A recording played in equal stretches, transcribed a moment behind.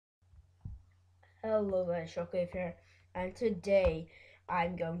Hello there, Shockwave here, and today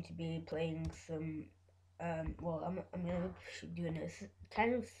I'm going to be playing some, I'm going to be doing a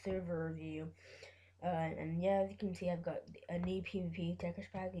kind of server review, and yeah, as you can see, I've got a new PvP texture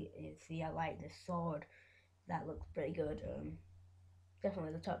pack. You see, I like this sword, that looks pretty good,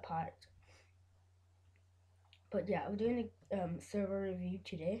 definitely the top part, but yeah, I'm doing a server review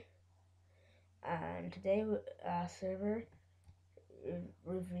today, and today our server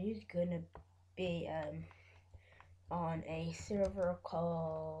review is going to be, on a server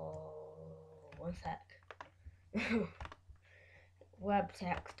called one sec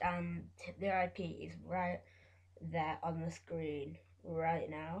WebTex, and their IP is right there on the screen right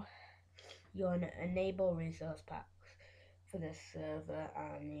now. You want to enable resource packs for this server,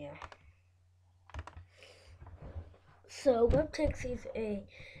 and yeah. So WebTex is a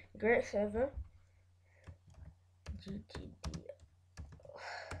great server. GTD.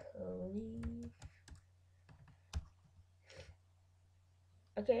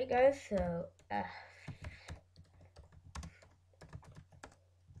 Okay, guys. So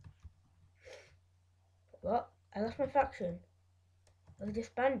what? I lost my faction. I was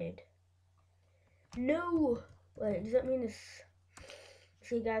disbanded. No. Wait, does that mean this?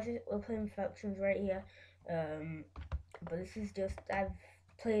 See, guys, we're playing factions right here. But this is just I've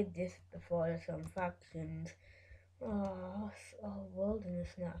played this before. Some factions. Oh, it's all wilderness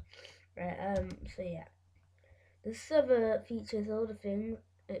now. Right. So yeah, the server features all the things.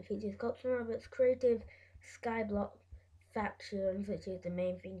 It features cops and rabbits, creative skyblock factions, which is the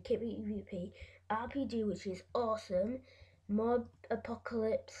main thing. Kit PvP, RPG, which is awesome. Mod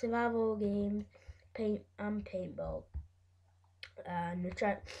apocalypse, survival games, paint and paintball. And we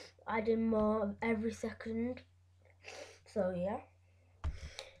try adding more every second. So yeah.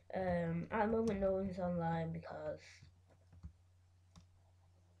 At the moment no one's online because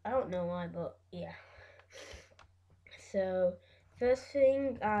I don't know why, but yeah. So first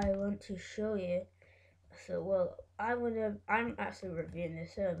thing I want to show you. So well, I'm actually reviewing the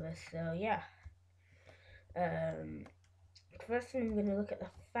server. So yeah. First thing I'm gonna look at the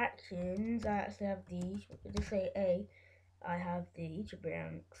factions. I actually have these. Just say A. I have the each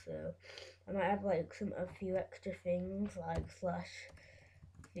rank. So I might have like a few extra things like slash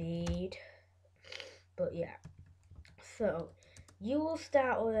feed. But yeah. So you will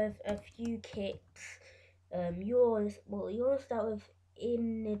start with a few kits. You want to start with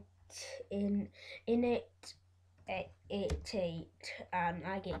in it eight, and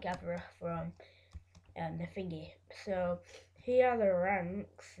I get gatherer from the thingy. So here are the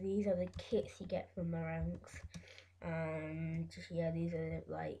ranks. These are the kits you get from the ranks, and yeah, these are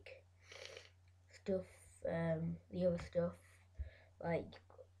like stuff. The other stuff like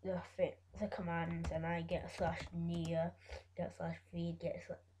the commands, and I get a slash near, get slash feed, get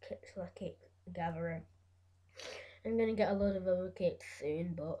slash kick gathering. I'm gonna get a lot of other kits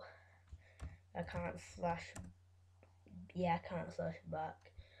soon, but I can't slash. Yeah, I can't slash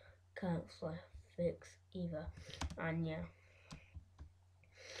back. Can't slash fix either, and yeah.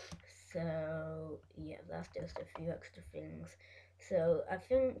 So yeah, that's just a few extra things. So I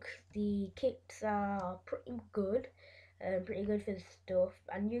think the kits are pretty good for the stuff,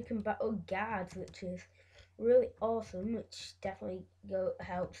 and you can battle guards, which is really awesome, which definitely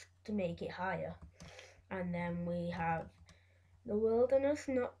helps to make it higher. And then we have the wilderness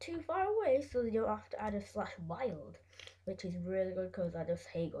not too far away, so you don't have to add a slash wild, which is really good because I just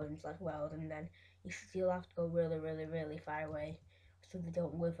hate going slash wild, and then you still have to go really far away so they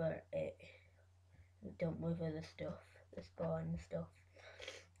don't wither it. They don't wither the stuff, the spawn stuff.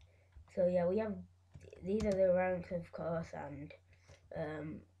 So yeah, we have these are the ranks, of course, and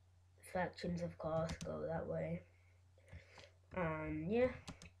factions, of course, go that way. And yeah,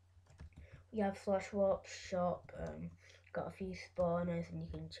 we have slash warp shop. Got a few spawners, and you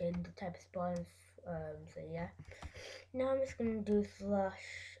can change the type of spawners. So yeah. Now I'm just gonna do slash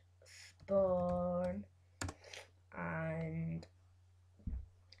spawn and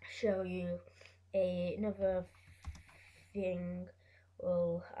show you another thing.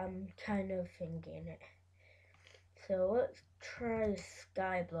 Well, I'm kind of thinking it. So let's try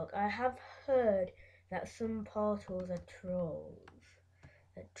skyblock. I have heard that some portals are trolls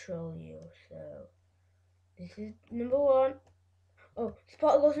that troll you. So this is number one. Oh, this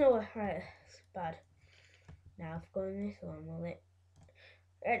portal goes nowhere. Right, it's bad. Now I've gone this one, will it?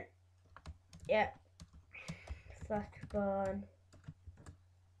 And yeah, slash spawn,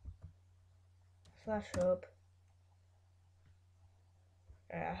 slash hub.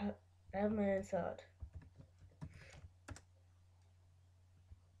 Right, I have my own sword.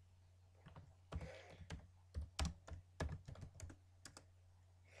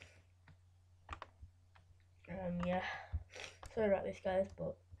 Yeah. Sorry about this, guys,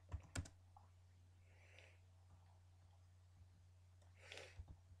 but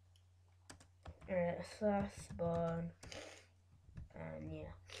slash spawn, and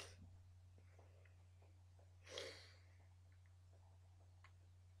yeah.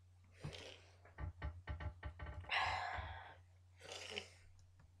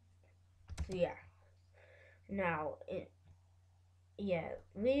 So yeah. Now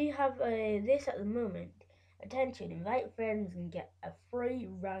we have this at the moment. Attention! Invite friends and get a free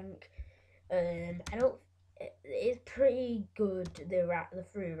rank. I don't. It's pretty good. The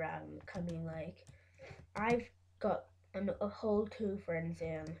free rank. I mean, like, I've got a whole 2 friends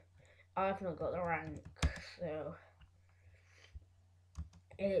in. I've not got the rank, so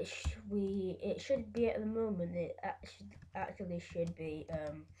it should be at the moment. It actually should be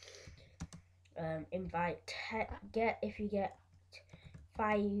invite if you get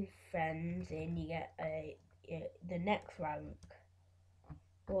 5 friends in, you get the next rank,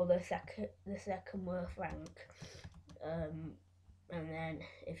 or the second worst rank. And then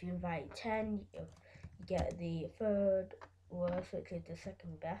if you invite 10, you get the third worst, which is the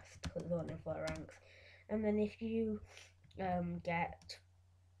second best, because there's only 4 ranks. And then if you get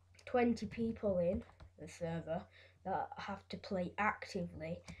 20 people in the server that have to play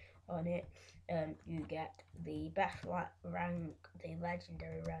actively on it, you get the best rank, the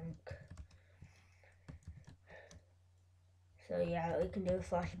legendary rank. So yeah, we can do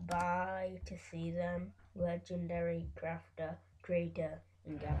 /buy to see them: legendary, crafter, trader,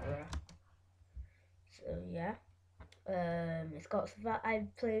 and gatherer. So yeah, it's got that.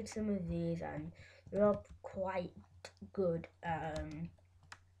 I've played some of these and they're all quite good. And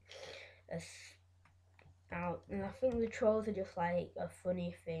I think the trolls are just like a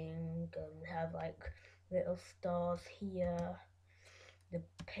funny thing, and have like little stars here. The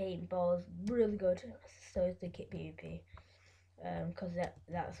paintball's really good, so is the kit PvP. Because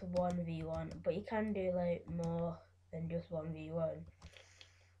that's 1v1, but you can do like more than just 1v1.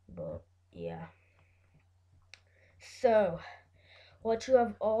 But yeah. So, what you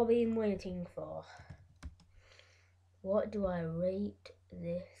have all been waiting for? What do I rate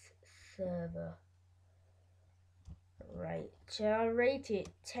this server? Right, shall I rate it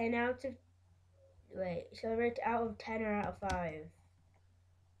 10 out of... Wait, shall I rate it out of 10 or out of 5?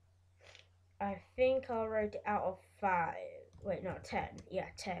 I think I'll rate it out of 5. Wait, not 10. Yeah,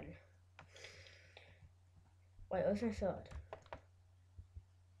 10. Wait, what's my sword?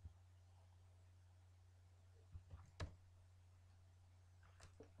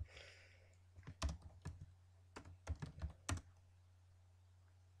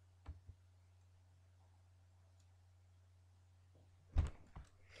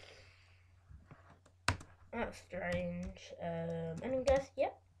 That's strange. And I guess,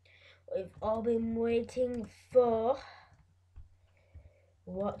 yep. We've all been waiting for...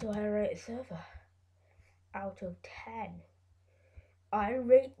 What do I rate the server? Out of 10. I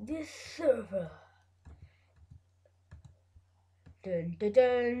rate this server. Dun dun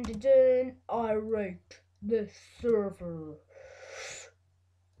dun dun dun. I rate this server.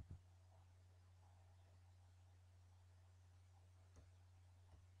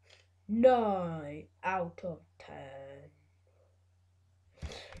 9 out of 10.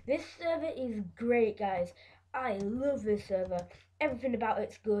 This server is great, guys. I love this server. Everything about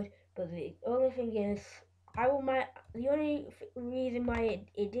it's good, but the only thing is, the only reason why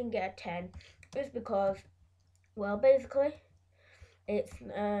it didn't get a 10 is because, well, basically, it's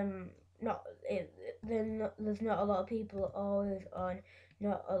not it. There's not a lot of people always on.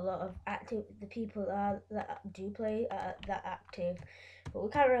 Not a lot of active. The people that do play are that active, but we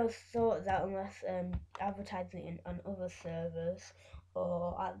can't really sort that unless advertising on other servers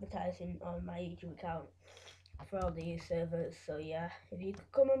or advertising on my YouTube account for all these servers. So yeah, if you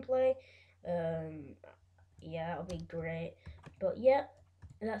could come and play, yeah, that'll be great. But yeah,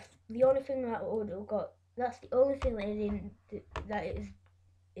 that's the only thing that would have got. That's the only thing that I didn't. That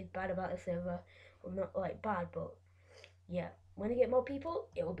is bad about the server. Well, not like bad, but yeah. When I get more people,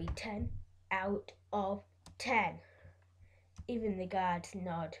 it will be 10 out of 10. Even the guards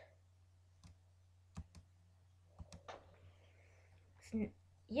nod.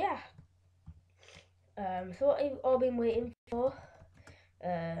 Yeah. So what I've all been waiting for.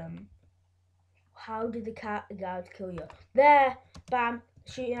 How did the guards kill you? There, bam,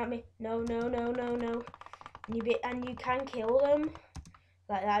 shooting at me. No, no, no, no, no. And you can kill them.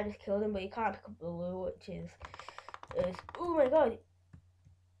 Like that, just kill them, but you can't pick up the loot, which is oh my god,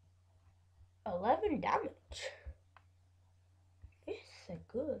 11 damage. This is so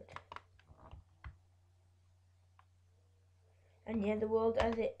good. And yeah, the world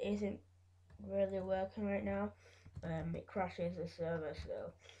as it isn't really working right now. It crashes the server,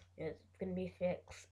 so it's gonna be fixed